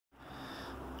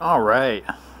Alright,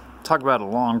 talk about a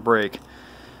long break.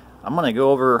 I'm going to go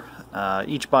over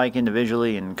each bike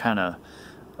individually and kind of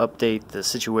update the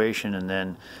situation, and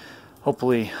then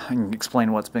hopefully I can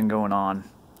explain what's been going on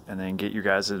and then get your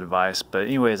guys' advice. But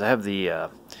anyways, I have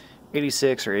the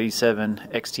 86 or 87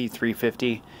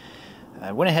 Xt350.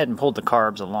 I went ahead and pulled the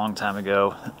carbs a long time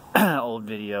ago, old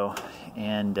video,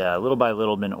 and little by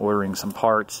little been ordering some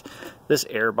parts. This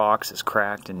air box is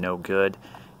cracked and no good,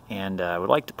 and I would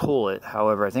like to pull it.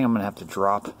 However, I think I'm going to have to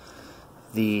drop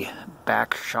the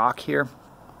back shock here,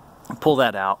 pull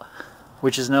that out,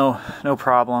 which is no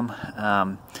problem.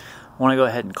 I want to go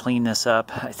ahead and clean this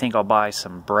up. I think I'll buy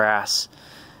some brass,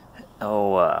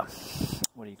 what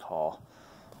do you call,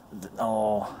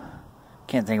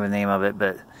 can't think of the name of it,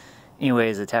 but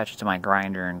anyways, attach it to my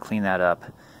grinder and clean that up.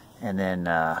 And then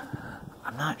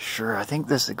I'm not sure, I think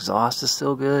this exhaust is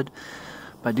still good,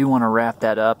 but I do want to wrap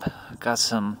that up. I've got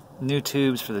some new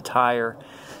tubes for the tire.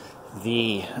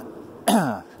 The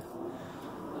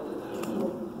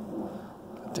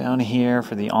down here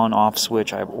for the on-off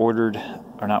switch I've ordered,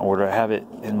 or not ordered, I have it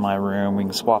in my room. We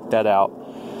can swap that out.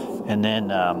 And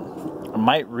then I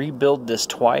might rebuild this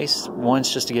twice,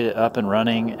 once just to get it up and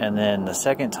running, and then the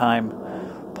second time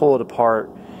pull it apart.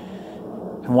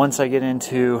 And once I get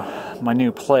into my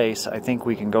new place, I think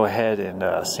we can go ahead and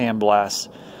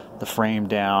sandblast the frame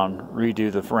down,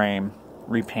 redo the frame,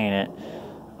 repaint it.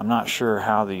 I'm not sure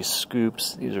how these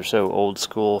scoops, these are so old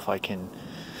school, if I can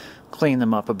clean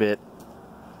them up a bit.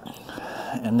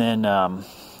 And then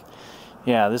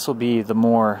yeah, this will be the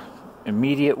more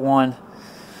immediate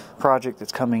project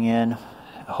that's coming in.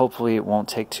 Hopefully it won't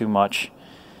take too much.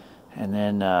 And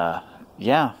then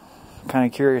yeah, kind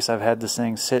of curious. I've had this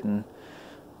thing sitting,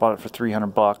 bought it for 300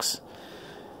 bucks,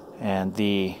 and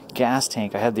the gas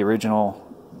tank, I had the original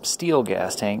steel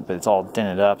gas tank, but it's all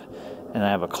dented up, and I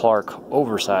have a Clark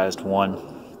oversized one.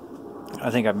 I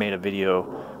think I've made a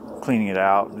video cleaning it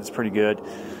out. It's pretty good.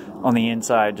 On the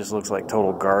inside, just looks like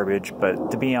total garbage, but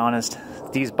to be honest,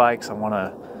 these bikes, I want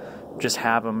to just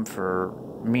have them for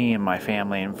me and my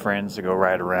family and friends to go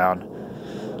ride around.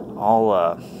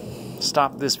 I'll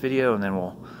stop this video and then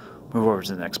we'll move over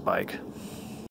to the next bike.